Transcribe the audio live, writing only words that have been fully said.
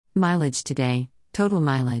Mileage today, total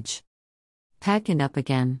mileage. Packing up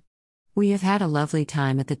again. We have had a lovely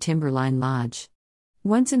time at the Timberline Lodge.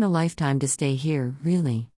 Once in a lifetime to stay here,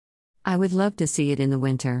 really. I would love to see it in the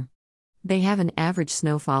winter. They have an average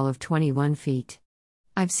snowfall of 21 feet.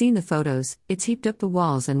 I've seen the photos, it's heaped up the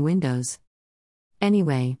walls and windows.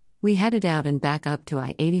 Anyway, we headed out and back up to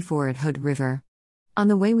I-84 at Hood River. On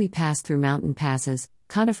the way we passed through mountain passes,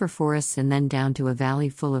 conifer forests and then down to a valley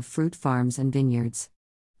full of fruit farms and vineyards.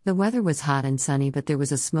 The weather was hot and sunny, but there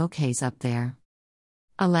was a smoke haze up there.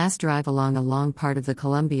 A last drive along a long part of the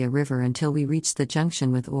Columbia River until we reached the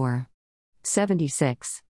junction with OR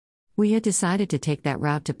 76. We had decided to take that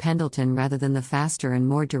route to Pendleton rather than the faster and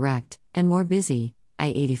more direct, and more busy,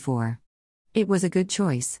 I-84. It was a good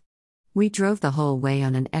choice. We drove the whole way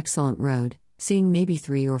on an excellent road, seeing maybe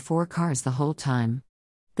 3 or 4 cars the whole time.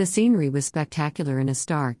 The scenery was spectacular in a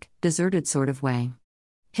stark, deserted sort of way.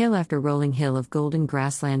 Hill after rolling hill of golden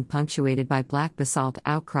grassland punctuated by black basalt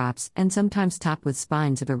outcrops and sometimes topped with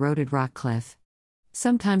spines of eroded rock cliff.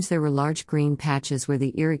 Sometimes there were large green patches where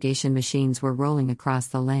the irrigation machines were rolling across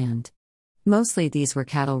the land. Mostly these were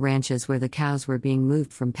cattle ranches where the cows were being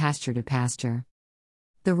moved from pasture to pasture.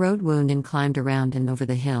 The road wound and climbed around and over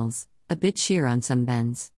the hills, a bit sheer on some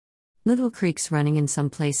bends. Little creeks running in some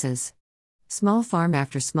places. Small farm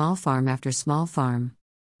after small farm after small farm.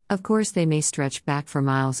 Of course they may stretch back for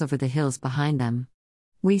miles over the hills behind them.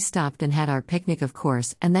 We stopped and had our picnic of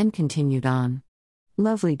course and then continued on.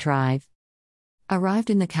 Lovely drive. Arrived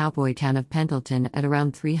in the cowboy town of Pendleton at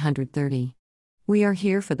around 3:30. We are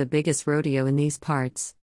here for the biggest rodeo in these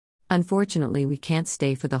parts. Unfortunately we can't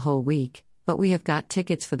stay for the whole week, but we have got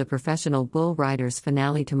tickets for the Professional Bull Riders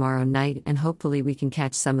finale tomorrow night and hopefully we can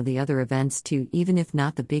catch some of the other events too, even if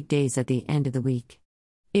not the big days at the end of the week.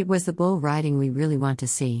 It was the bull riding we really want to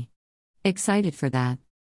see. Excited for that.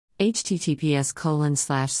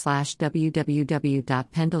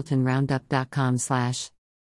 https://www.pendletonroundup.com/